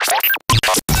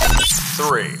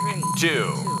3, 2,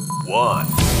 1.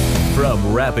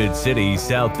 From Rapid City,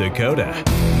 South Dakota,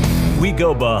 we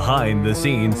go behind the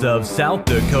scenes of South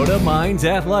Dakota Mines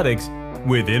Athletics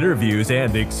with interviews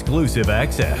and exclusive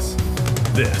access.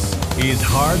 This is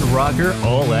Hard Rocker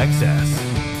All Access.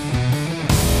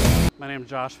 My name is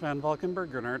Josh Van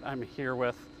Valkenburg-Gernert. I'm here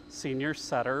with senior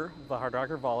setter of the Hard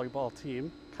Rocker Volleyball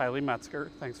team, Kiley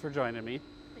Metzger. Thanks for joining me.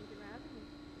 Thank you for having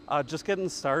me. Just getting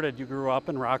started, you grew up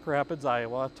in Rock Rapids,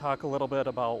 Iowa. Talk a little bit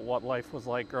about what life was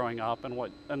like growing up and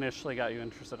what initially got you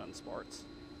interested in sports.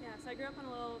 Yeah, so I grew up on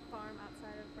a little farm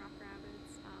outside of Rock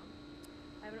Rapids.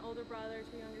 I have an older brother,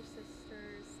 2 younger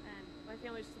sisters, and my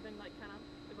family's just been like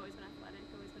they've always been athletic,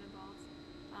 always been involved.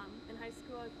 In high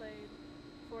school I played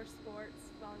 4 sports,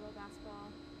 volleyball,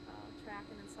 basketball, track,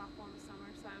 and then softball in the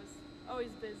summer, so I was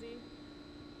always busy.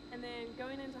 And then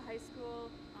going into high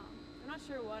school, I'm not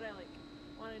sure what I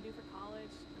wanted to do for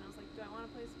college, and I was like, do I want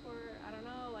to play sport? I don't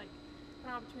know, when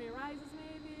an opportunity arises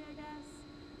maybe, I guess.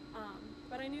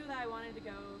 But I knew that I wanted to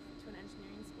go to an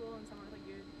engineering school and somewhere with a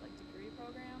good degree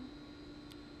program,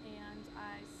 and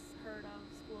I heard of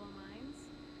School of Mines,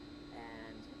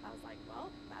 and I was like,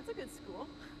 well, that's a good school.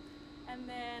 And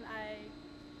then I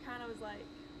kind of was like,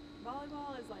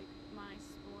 volleyball is my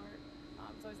sport.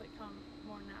 It's always come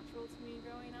more natural to me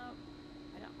growing up.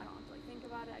 I don't have to think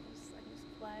about it. I can just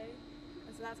play.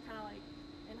 And so that's kind of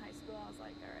in high school. I was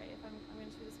like, all right, if I'm going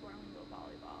to choose a sport, I'm going to go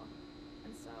volleyball.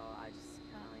 And so I just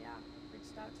kind of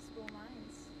reached out to School of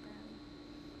Mines and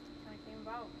kind of came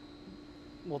about.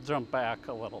 We'll jump back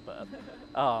a little bit.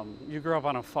 You grew up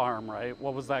on a farm, right?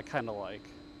 What was that kind of like?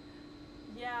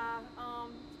 Yeah,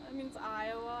 it's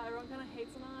Iowa. Everyone kind of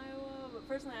hates in Iowa, but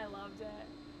personally I loved it.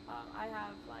 I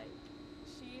have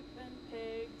sheep and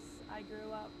pigs. I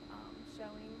grew up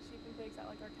showing sheep and pigs at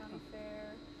our county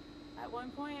fair. At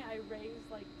one point I raised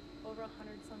over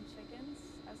 100-some chickens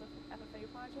as a FFA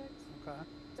project. Okay.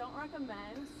 Don't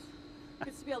recommend.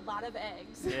 Gets to be a lot of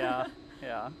eggs. Yeah,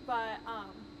 yeah. But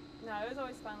no, it was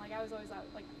always fun. I was always out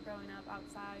growing up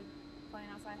outside, playing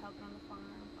outside, helping on the farm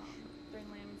during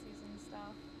lambing season and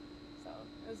stuff. So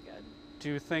it was good. Do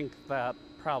you think that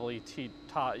probably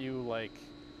taught you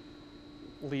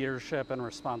leadership and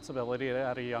responsibility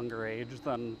at a younger age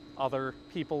than other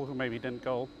people who maybe didn't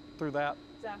go through that?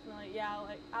 Definitely, yeah.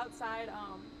 Outside,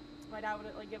 my dad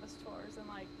would give us chores, and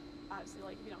obviously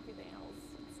if you don't feed the animals,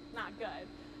 it's not good.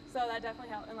 So that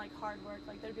definitely helped. And hard work,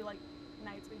 there'd be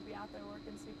nights we'd be out there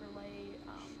working super late,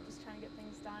 just trying to get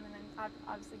things done, and then I'd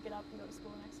obviously get up and go to school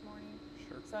the next morning.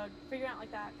 Sure. So figuring out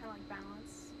that kind of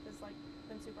balance has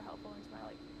been super helpful into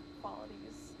my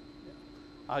qualities.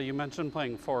 You mentioned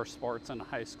playing 4 sports in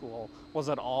high school. Was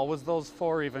it always those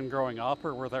 4 even growing up,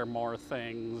 or were there more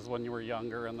things when you were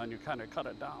younger and then you kind of cut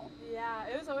it down? Yeah,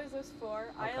 it was always those 4.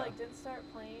 Okay. I didn't start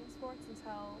playing sports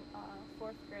until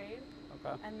 4th grade.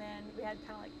 Okay. And then we had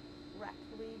kind of rec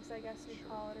leagues, I guess you'd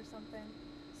call it, or something.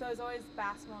 So it was always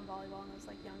basketball and volleyball in those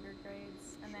younger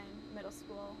grades. And then middle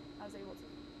school, I was able to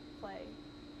play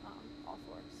all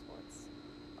 4 sports.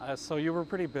 So you were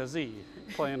pretty busy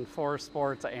playing 4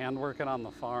 sports and working on the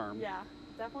farm. Yeah,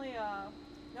 definitely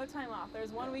no time off. There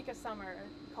was 1 week of summer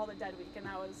called a dead week, and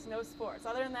that was no sports.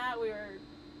 Other than that, we were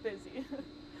busy.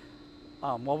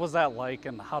 What was that like,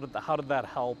 and how did that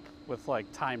help with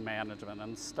time management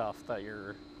and stuff that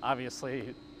you're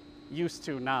obviously used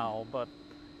to now, but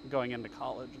going into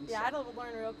college and Yeah, stuff? I had to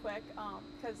learn real quick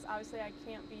because obviously I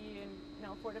can't be in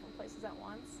 4 different places at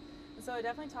once, and so it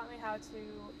definitely taught me how to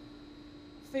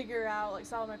figure out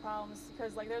solve my problems,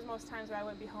 because there's most times where I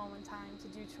wouldn't be home in time to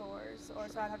do chores, or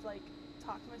so I'd have to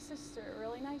talk to my sister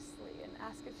really nicely and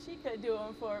ask if she could do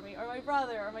them for me, or my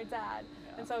brother or my dad.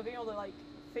 Yeah. And so being able to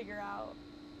figure out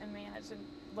and manage and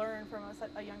learn from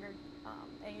a younger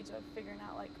age of figuring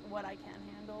out what I can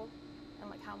handle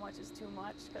and how much is too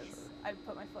much, because Sure. I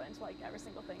put my foot into every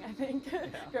single thing, I think. Yeah.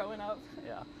 Growing up.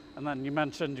 Yeah. And then you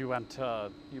mentioned you went to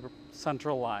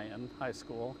Central Lyon High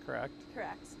School, correct?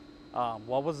 Correct.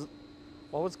 What was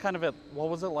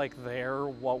it like there?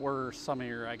 What were some of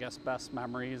your, I guess, best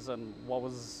memories, and what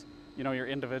was, your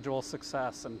individual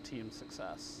success and team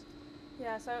success?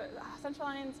 Yeah, so Central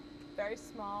Lyon's very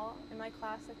small. In my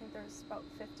class, I think there was about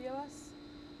 50 of us.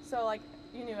 So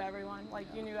you knew everyone. Yeah.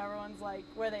 You knew everyone's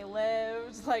where they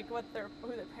lived, who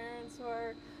their parents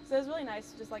were. So it was really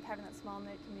nice just having that small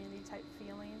knit community type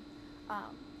feeling.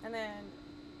 And then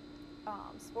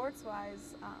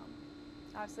sports-wise,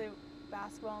 obviously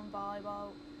basketball and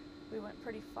volleyball, we went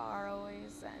pretty far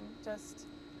always, and just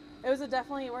it was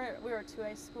definitely we were a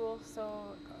 2A school,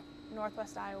 so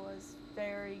Northwest Iowa is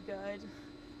very good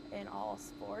in all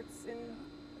sports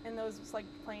in those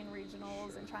playing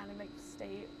regionals and trying to make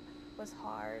state was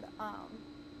hard.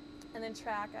 And then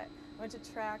track, I went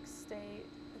to track state,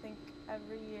 I think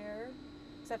every year,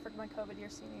 except for my COVID year,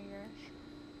 senior year.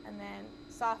 And then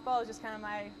softball is just kind of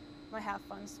my have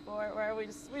fun sport where we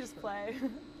just play.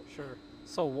 Sure.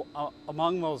 So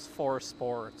among those 4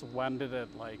 sports, when did it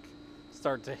like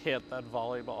start to hit that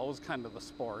volleyball was kind of the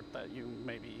sport that you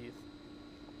maybe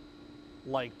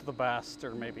liked the best,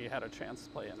 or maybe had a chance to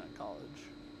play in college?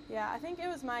 Yeah, I think it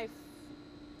was my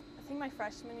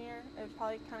freshman year. It would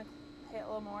probably kind of hit a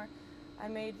little more. I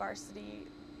made varsity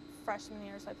freshman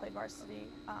year, so I played varsity.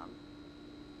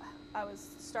 I was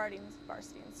starting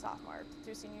varsity in sophomore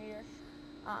through senior year.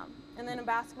 And then in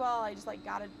basketball, I just like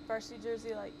got a varsity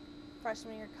jersey like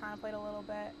freshman year, kind of played a little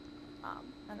bit,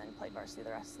 and then played varsity the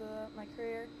rest of my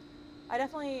career. I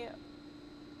definitely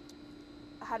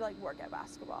had to like work at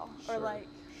basketball, or like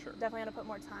definitely had to put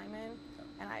more time in.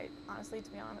 And I honestly, to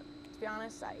be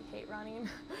honest, I hate running.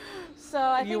 So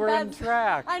I think you were in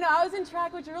track. I know, I was in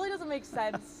track, which really doesn't make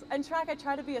sense. In track, I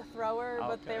tried to be a thrower,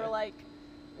 but they were like,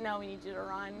 no, we need you to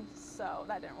run. So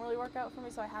that didn't really work out for me,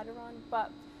 so I had to run.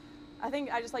 But I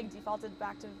think I just like defaulted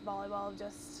back to volleyball.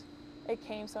 Just it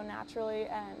came so naturally,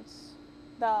 and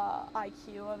the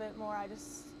IQ of it more. I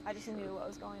just knew what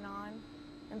was going on.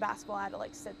 In basketball, I had to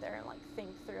like sit there and like think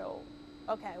through,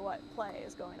 okay, what play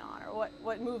is going on, or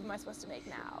what move am I supposed to make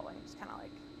now, and just kind of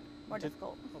like more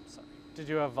difficult. Oops, sorry. Did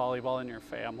you have volleyball in your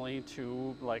family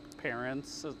too, like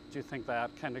parents? Do you think that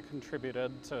kind of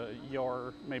contributed to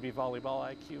your maybe volleyball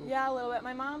IQ? Yeah, a little bit.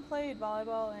 My mom played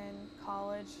volleyball in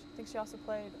college. I think she also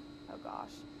played, oh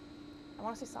gosh, I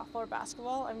want to say softball or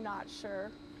basketball. I'm not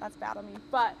sure. That's bad on me.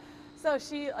 But so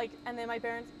she like, and then my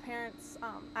parents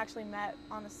actually met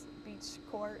on this beach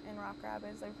court in Rock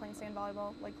Rapids. They were playing sand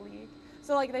volleyball, like league.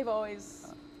 So like they've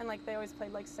always, and like they always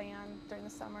played like sand during the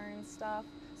summer and stuff.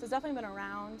 So it's definitely been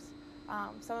around.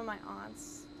 Some of my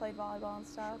aunts played volleyball and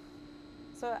stuff.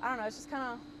 So I don't know, it's just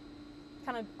kind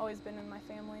of always been in my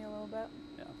family a little bit.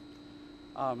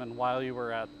 Yeah. And while you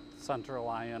were at Central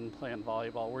Lyon playing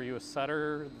volleyball, were you a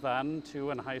setter then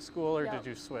too in high school, or did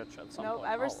you switch at some point? Nope,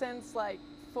 ever since like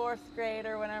 4th grade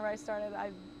or whenever I started,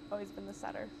 I've always been the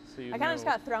setter. So I kind of just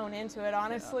got thrown into it,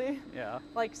 honestly. Yeah.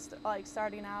 Like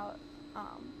starting out,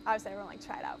 obviously everyone like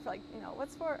tried out for like, you know, what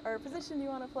sport or position do you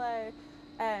want to play?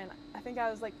 And I think I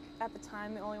was like, at the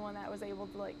time, the only one that was able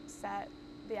to like set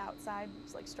the outside,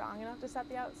 was like strong enough to set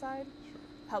the outside. Sure.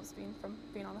 Helps from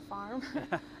being on the farm.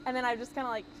 And then I just kind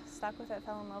of like stuck with it,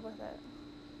 fell in love with it.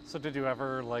 So did you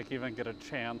ever like even get a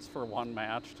chance for one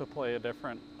match to play a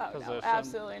different position? No,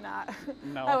 absolutely not.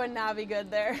 No? I would not be good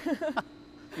there.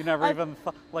 You never even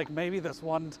thought, like maybe this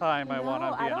one time I want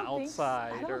to be an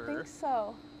outside? I don't think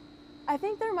so. I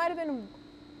think there might have been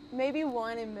maybe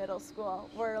one in middle school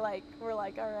where like we're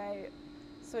like, all right,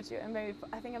 switch you, and maybe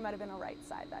I think I might have been a right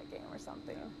side that game or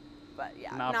something. But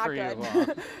yeah, not for good.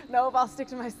 You, Nope, I'll stick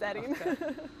to my setting.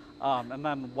 Okay. And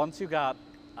then once you got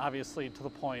obviously to the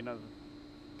point of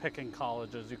picking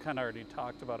colleges, you kind of already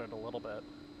talked about it a little bit.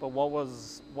 But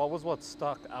what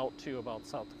stuck out to you about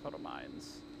South Dakota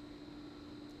Mines?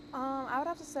 I would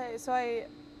have to say, so I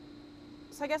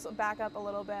guess I'll back up a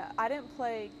little bit. I didn't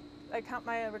play.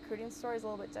 My recruiting story is a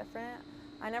little bit different.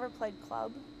 I never played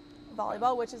club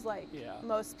volleyball, which is like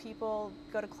most people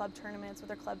go to club tournaments with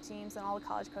their club teams, and all the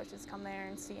college coaches come there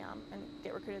and see them and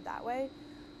get recruited that way.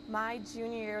 My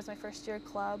junior year was my first year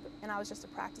club, and I was just a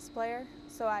practice player,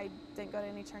 so I didn't go to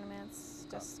any tournaments,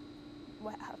 just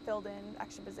filled in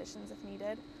extra positions if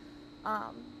needed.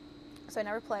 So I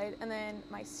never played. And then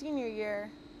my senior year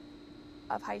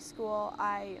of high school,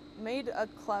 I made a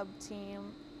club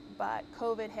team, but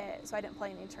COVID hit, so I didn't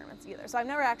play any tournaments either. So I've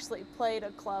never actually played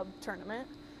a club tournament,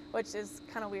 which is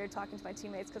kind of weird talking to my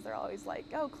teammates because they're always like,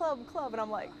 oh, club, and I'm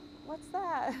like, what's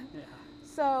that? Yeah.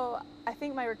 So I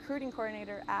think my recruiting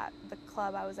coordinator at the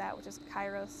club I was at, which is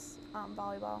Kairos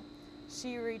Volleyball,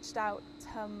 she reached out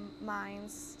to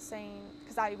Mines saying,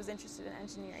 because I was interested in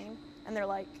engineering, and they're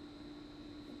like,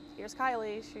 here's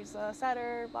Kiley, she's a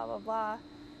setter, blah, blah, blah.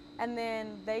 And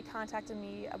then they contacted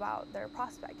me about their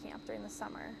prospect camp during the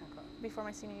summer before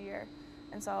my senior year.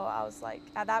 And so I was like,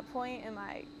 at that point in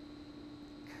my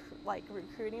like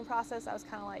recruiting process, I was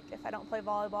kind of like, if I don't play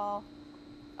volleyball,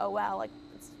 oh well, like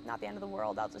it's not the end of the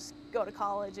world. I'll just go to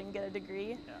college and get a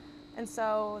degree. Yeah. And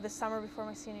so the summer before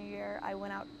my senior year, I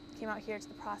came out here to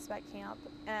the prospect camp,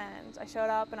 and I showed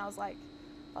up, and I was like,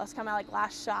 well, it's kind of my like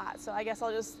last shot. So I guess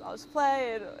I'll just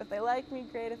play. If they like me,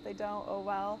 great. If they don't, oh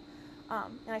well.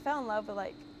 And I fell in love with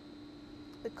like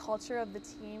the culture of the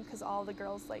team, because all the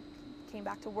girls like came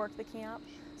back to work the camp,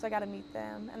 so I got to meet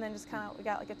them, and then just kind of we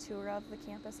got like a tour of the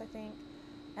campus, I think,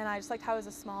 and I just liked how it was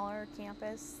a smaller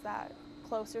campus that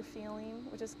closer feeling,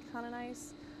 which is kind of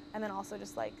nice. And then also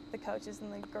just like the coaches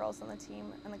and the girls on the team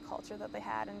and the culture that they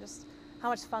had and just how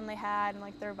much fun they had and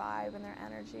like their vibe and their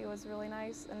energy was really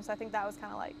nice. And so I think that was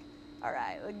kind of like, all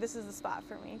right, like this is the spot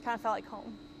for me. Kind of felt like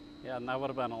home. Yeah, and that would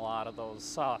have been a lot of those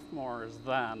sophomores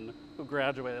then who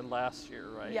graduated last year,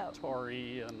 right? Yep.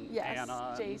 Tori and Yes,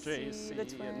 Anna and JC, the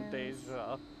JC and twins.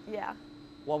 Deja. Yeah.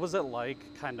 What was it like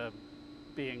kind of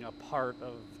being a part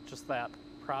of just that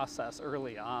process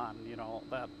early on, you know,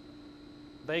 that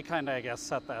they kind of, I guess,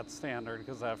 set that standard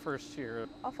because that first year.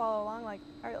 I'll follow along, like,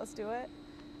 all right, let's do it.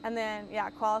 And then, yeah,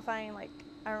 qualifying, like,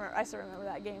 I still remember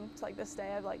that game to like this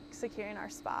day of like securing our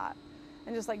spot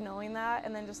and just like knowing that,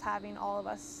 and then just having all of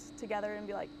us together and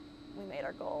be like, we made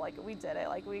our goal, like we did it,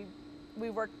 like we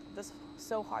worked this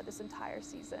so hard this entire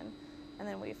season, and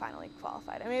then we finally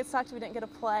qualified. I mean, it sucked we didn't get to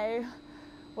play,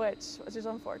 which is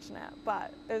unfortunate,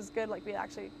 but it was good, like we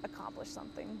actually accomplished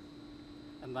something.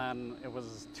 And then it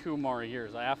was 2 more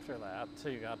years after that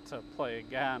till you got to play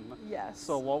again. Yes.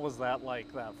 So what was that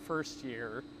like that first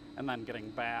year and then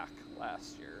getting back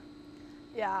last year?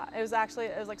 Yeah, it was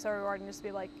like so rewarding just to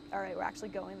be like, all right, we're actually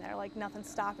going there. Like nothing's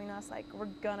stopping us. Like we're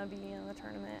gonna be in the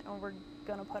tournament and we're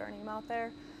gonna put our name out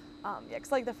there. Yeah,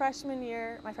 cause like my freshman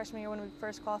year when we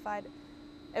first qualified,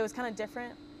 it was kind of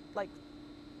different, like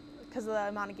because of the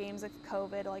amount of games of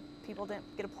COVID, like people didn't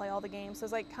get to play all the games. So it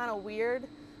was like kind of weird.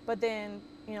 But then,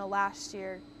 you know, last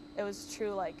year it was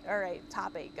true, like, all right,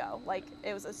 top 8 go. Like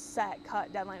it was a set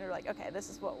cut deadline. We were like, okay, this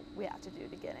is what we have to do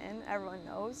to get in. Everyone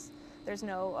knows. There's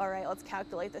no, all right, let's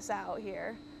calculate this out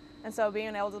here. And so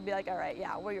being able to be like, all right,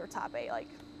 yeah, we're your top 8, like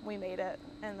we made it,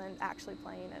 and then actually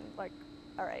playing and like,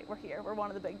 all right, we're here. We're one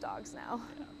of the big dogs now.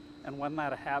 Yeah. And when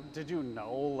that happened, did you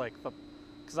know, like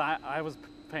because I was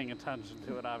paying attention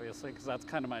to it obviously because that's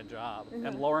kind of my job. Mm-hmm.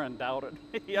 And Lauren doubted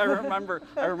me. I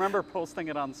remember posting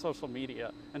it on social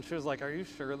media, and she was like, "Are you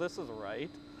sure this is right?"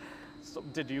 So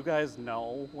did you guys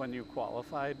know when you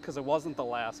qualified? Because it wasn't the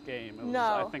last game. It was,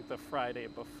 No. I think the Friday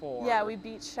before. Yeah, we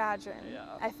beat Shadron. Yeah.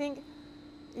 I think,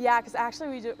 yeah, because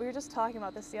actually we were just talking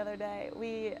about this the other day.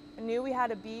 We knew we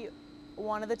had to beat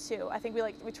one of the 2. I think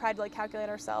we tried to like calculate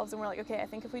ourselves, and we're like, okay, I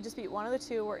think if we just beat one of the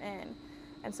 2, we're in.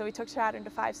 And so we took Shadron to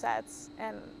 5 sets,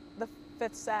 and the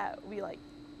 5th set we like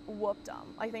whooped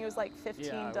them. I think it was like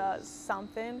 15 to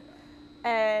something.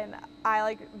 And I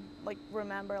like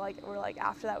remember like we're like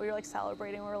after that we were like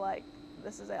celebrating. We're like,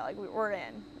 this is it. Like we're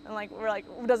in, and like we're like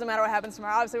it doesn't matter what happens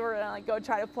tomorrow. Obviously we're gonna like go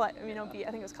try to play. You know, beat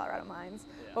I think it was Colorado Mines,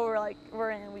 but we're like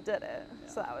we're in. We did it.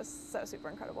 Yeah. So that was so super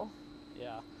incredible.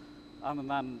 Yeah. And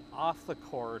then off the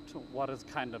court, what has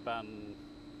kind of been?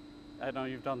 I know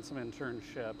you've done some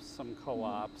internships, some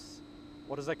co-ops. Mm-hmm.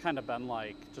 What has it kind of been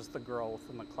like, just the growth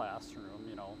in the classroom?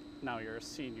 You know, now you're a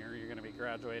senior, you're going to be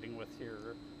graduating with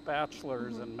your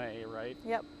bachelor's in May, right?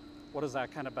 Yep. What has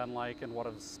that kind of been like, and what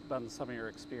have been some of your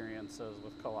experiences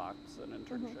with co-ops and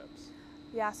internships?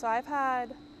 Yeah, so I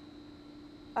had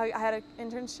an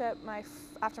internship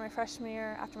after my freshman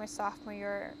year, after my sophomore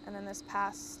year, and then this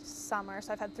past summer.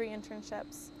 So I've had 3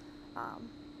 internships.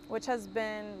 Which has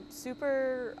been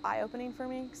super eye-opening for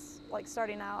me. Like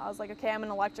starting out, I was like, okay, I'm in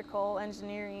electrical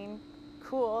engineering,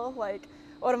 cool. Like,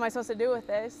 what am I supposed to do with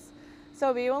this?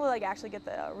 So being able to like actually get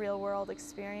the real-world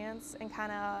experience and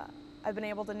kind of, I've been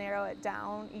able to narrow it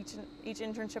down each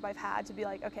internship I've had to be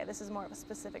like, okay, this is more of a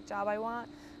specific job I want.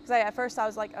 Because at first I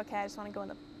was like, okay, I just want to go in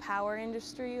the power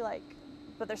industry, like,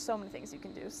 but there's so many things you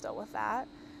can do still with that.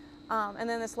 And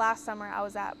then this last summer I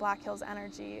was at Black Hills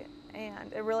Energy.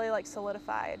 And it really like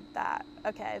solidified that,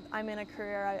 okay, I'm in a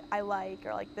career I like,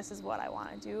 or like this is what I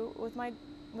want to do with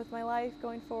my life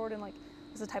going forward, and like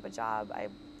this is the type of job I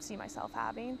see myself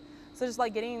having. So just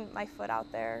like getting my foot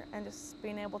out there and just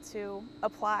being able to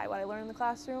apply what I learned in the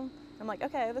classroom. I'm like,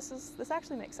 okay, this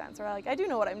actually makes sense, or like I do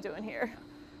know what I'm doing here.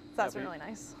 So that's been really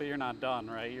nice. But you're not done,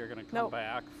 right? You're going to come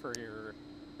back for your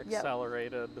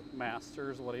accelerated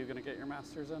master's. What are you going to get your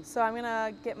master's in? So I'm going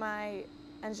to get my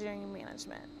engineering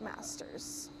management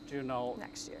master's. Do you know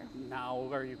next year? Now,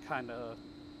 are you kind of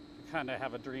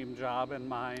have a dream job in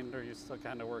mind, or are you still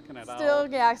kind of working it out?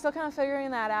 Still kind of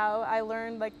figuring that out. I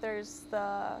learned like there's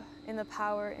in the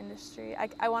power industry.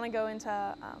 I want to go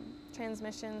into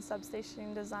transmission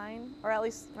substation design, or at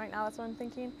least right now that's what I'm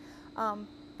thinking.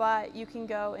 But you can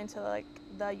go into like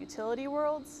the utility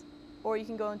worlds, or you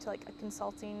can go into like a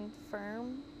consulting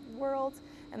firm world,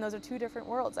 and those are 2 different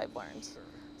worlds I've learned. Sure.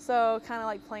 So kind of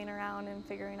like playing around and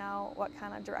figuring out what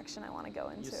kind of direction I want to go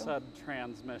into. You said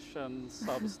transmission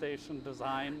substation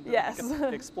design. Yes.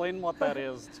 Explain what that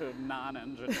is to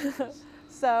non-engineers.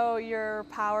 So your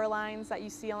power lines that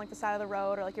you see on like the side of the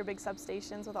road, or like your big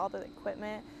substations with all the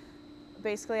equipment.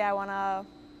 Basically, I want to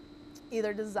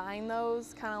either design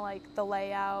those, kind of like the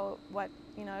layout, what,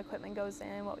 you know, equipment goes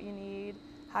in, what you need,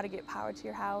 how to get power to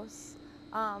your house,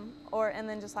 and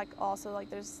then just like also like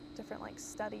there's different like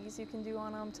studies you can do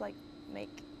on them to like make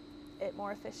it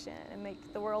more efficient and make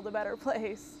the world a better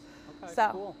place. Okay, So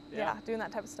cool. yeah, doing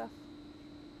that type of stuff.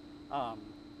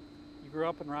 You grew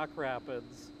up in Rock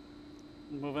Rapids,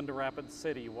 moving to Rapid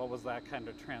City. What was that kind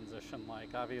of transition like?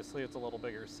 Obviously, it's a little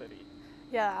bigger city.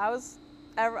 Yeah,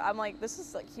 I'm like, this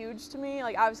is like huge to me.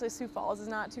 Like obviously Sioux Falls is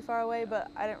not too far away, but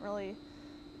I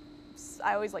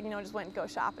always like, you know, just went and go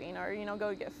shopping or, you know,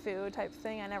 go get food type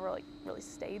thing. I never like really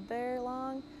stayed there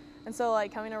long. And so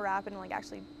like coming to Rapid and like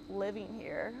actually living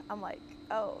here, I'm like,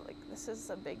 oh, like this is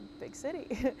a big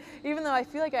city. Even though I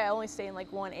feel like I only stay in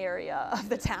like one area of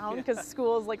the town because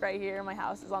school is like right here and my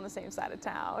house is on the same side of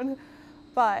town.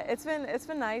 But it's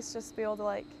been nice just to be able to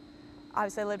like,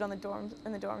 obviously I lived in the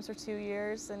dorms for 2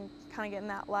 years and kind of getting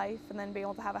that life, and then being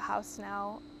able to have a house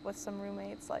now with some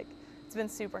roommates, like it's been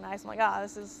super nice. I'm like,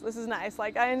 this is nice.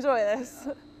 Like I enjoy this.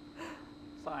 Yeah.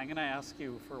 So I'm gonna ask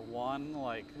you for one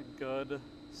like good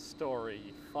story,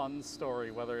 fun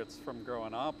story, whether it's from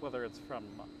growing up, whether it's from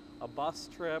a bus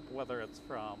trip, whether it's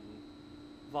from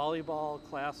volleyball,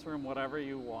 classroom, whatever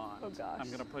you want. Oh gosh. I'm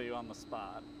gonna put you on the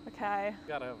spot. Okay. You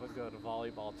gotta have a good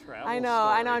volleyball travel I know.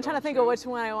 story, I'm trying to think of which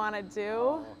one I want to do.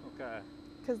 Oh, okay.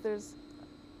 Because there's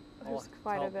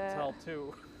quite a bit. Tell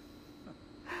two.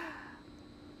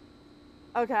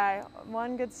 Okay,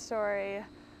 one good story.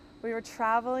 We were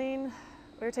traveling,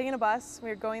 we were taking a bus, we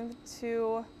were going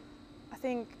to, I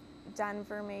think,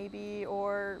 Denver maybe,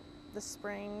 or the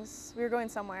Springs. We were going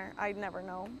somewhere, I'd never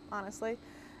know, honestly.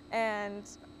 And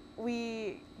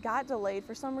we got delayed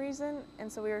for some reason, and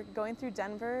so we were going through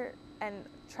Denver, and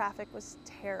traffic was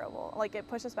terrible. Like, it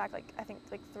pushed us back, like, I think,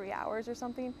 like 3 hours or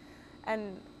something.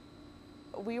 And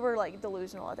we were, like,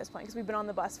 delusional at this point, because we've been on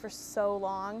the bus for so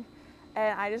long.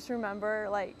 And I just remember,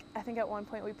 like, I think at one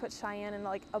point we put Cheyenne in,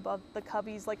 like, above the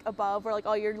cubbies, like, above where, like,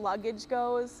 all your luggage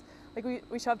goes. Like,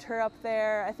 we shoved her up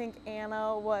there. I think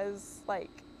Anna was, like,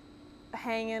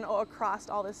 hanging across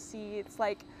all the seats.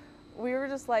 Like, we were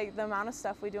just, like, the amount of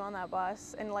stuff we do on that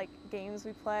bus and, like, games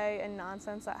we play and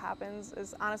nonsense that happens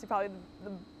is honestly probably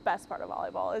the best part of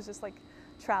volleyball, is just, like,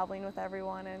 traveling with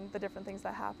everyone and the different things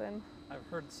that happen. I've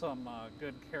heard some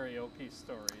good karaoke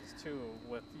stories, too,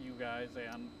 with you guys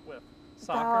and with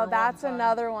soccer. Oh, that's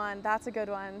another one. That's a good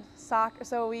one. Soccer.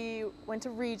 So we went to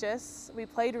Regis. We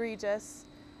played Regis,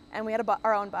 and we had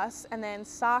our own bus. And then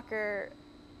soccer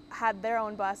had their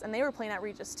own bus, and they were playing at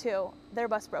Regis too. Their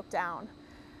bus broke down,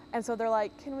 and so they're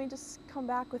like, "Can we just come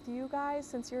back with you guys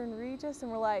since you're in Regis?"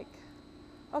 And we're like,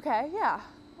 "Okay, yeah,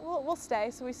 we'll stay."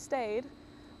 So we stayed,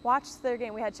 watched their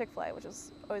game. We had Chick-fil-A, which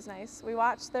was always nice. We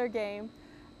watched their game,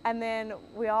 and then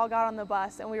we all got on the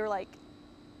bus, and we were like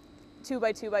 2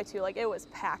 by 2 by 2, like it was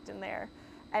packed in there.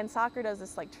 And soccer does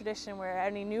this like tradition where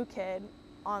any new kid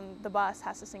on the bus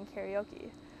has to sing karaoke.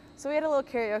 So we had a little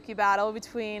karaoke battle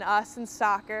between us and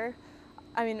soccer.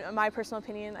 I mean, in my personal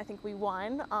opinion, I think we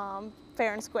won,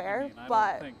 fair and square.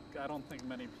 I don't think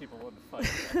many people would fight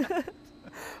that.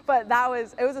 But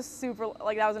it was a super,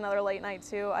 like that was another late night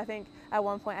too. I think at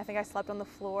one point, I slept on the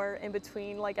floor in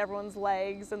between like everyone's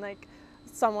legs, and like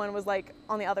someone was like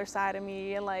on the other side of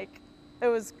me, and like it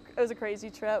was a crazy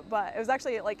trip. But it was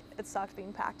actually like, it sucked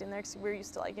being packed in there because we're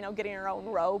used to like, you know, getting our own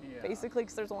row basically,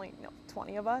 because there's only, you know,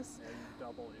 20 of us. Yeah, you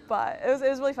double your... But it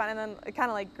was really fun, and then it kind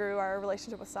of like grew our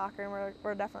relationship with soccer, and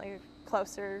we're definitely a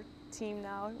closer team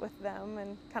now with them,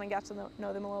 and kind of got to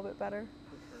know them a little bit better.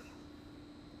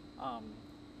 For sure.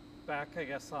 Back, I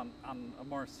guess, on a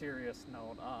more serious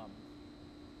note,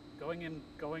 going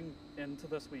into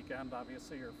this weekend,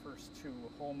 obviously your first 2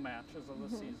 home matches of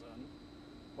the season,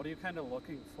 what are you kind of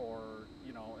looking for,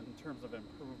 you know, in terms of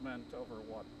improvement over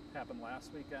what happened last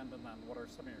weekend, and then what are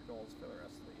some of your goals for the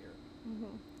rest of the year?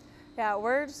 Yeah,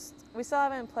 we still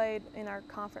haven't played in our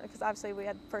conference, because obviously we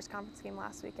had first conference game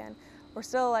last weekend. We're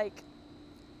still like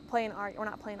we're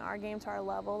not playing our game to our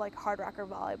level, like Hard Rocker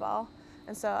volleyball.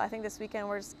 And so I think this weekend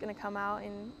we're just gonna come out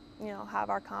and, you know, have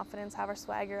our confidence, have our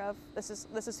swagger of this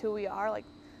is who we are, like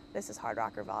this is Hard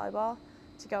Rocker volleyball,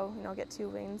 to go, you know, get 2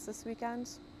 wins this weekend.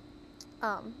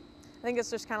 I think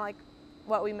it's just kind of like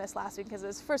what we missed last week, because it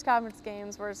was first conference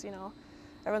games where, you know,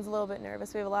 everyone's a little bit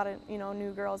nervous. We have a lot of, you know,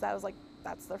 new girls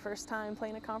that's their first time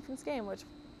playing a conference game, which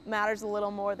matters a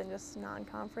little more than just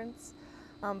non-conference.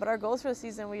 But our goals for the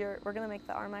season, we're going to make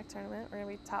the RMAC tournament. We're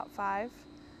going to be top 5.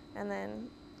 And then,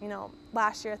 you know,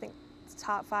 last year I think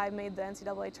top 5 made the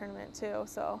NCAA tournament too.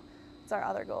 So it's our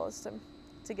other goal, is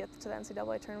to get to the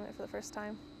NCAA tournament for the first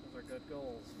time. Those are good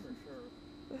goals, for sure.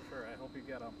 For sure, I hope you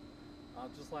get them.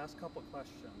 Just last couple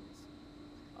questions.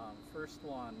 First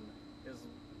one is,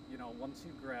 you know, once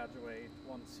you graduate,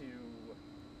 once you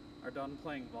are done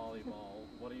playing volleyball,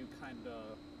 what do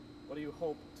you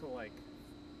hope to, like,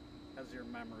 as your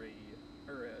memory,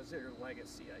 or as your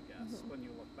legacy, I guess, when you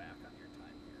look back on your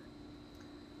time here?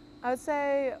 I would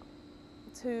say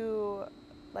to,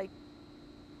 like,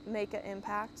 make an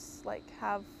impact, like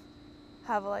have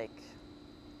like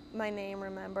my name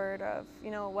remembered of,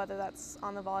 you know, whether that's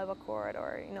on the volleyball court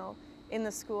or, you know, in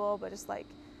the school, but just like,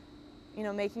 you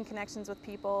know, making connections with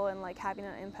people and like having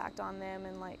an impact on them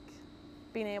and like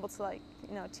being able to, like,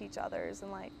 you know, teach others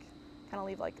and like kind of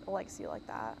leave like a legacy like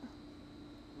that.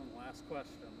 And last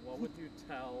question, what would you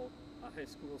tell a high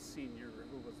school senior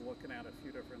who was looking at a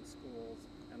few different schools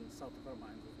and South Dakota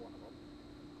Mines was one of them?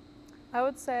 I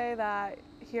would say that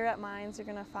here at Mines you're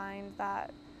gonna find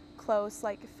that close,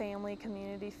 like, family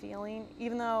community feeling,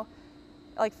 even though,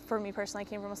 like, for me personally, I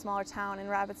came from a smaller town and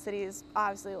Rapid City is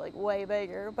obviously like way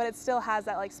bigger, but it still has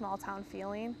that like small town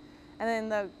feeling. And then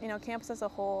the, you know, campus as a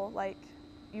whole, like,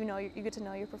 you know, you get to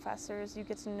know your professors, you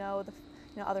get to know the,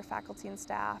 you know, other faculty and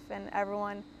staff, and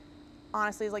everyone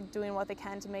honestly is like doing what they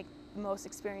can to make the most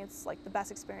experience, like the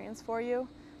best experience for you.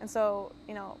 And so,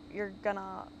 you know, you're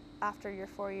gonna, after your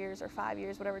 4 years or 5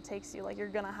 years, whatever it takes you, like, you're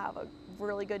gonna have a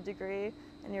really good degree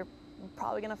and you're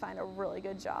probably gonna find a really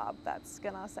good job that's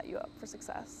gonna set you up for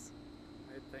success.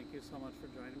 All right, thank you so much for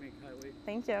joining me, Kiley.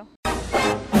 Thank you.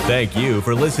 Thank you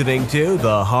for listening to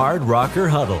the Hard Rocker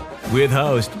Huddle with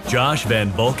host Josh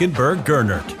Van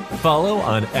Valkenburg-Gernert. Follow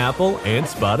on Apple and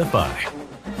Spotify.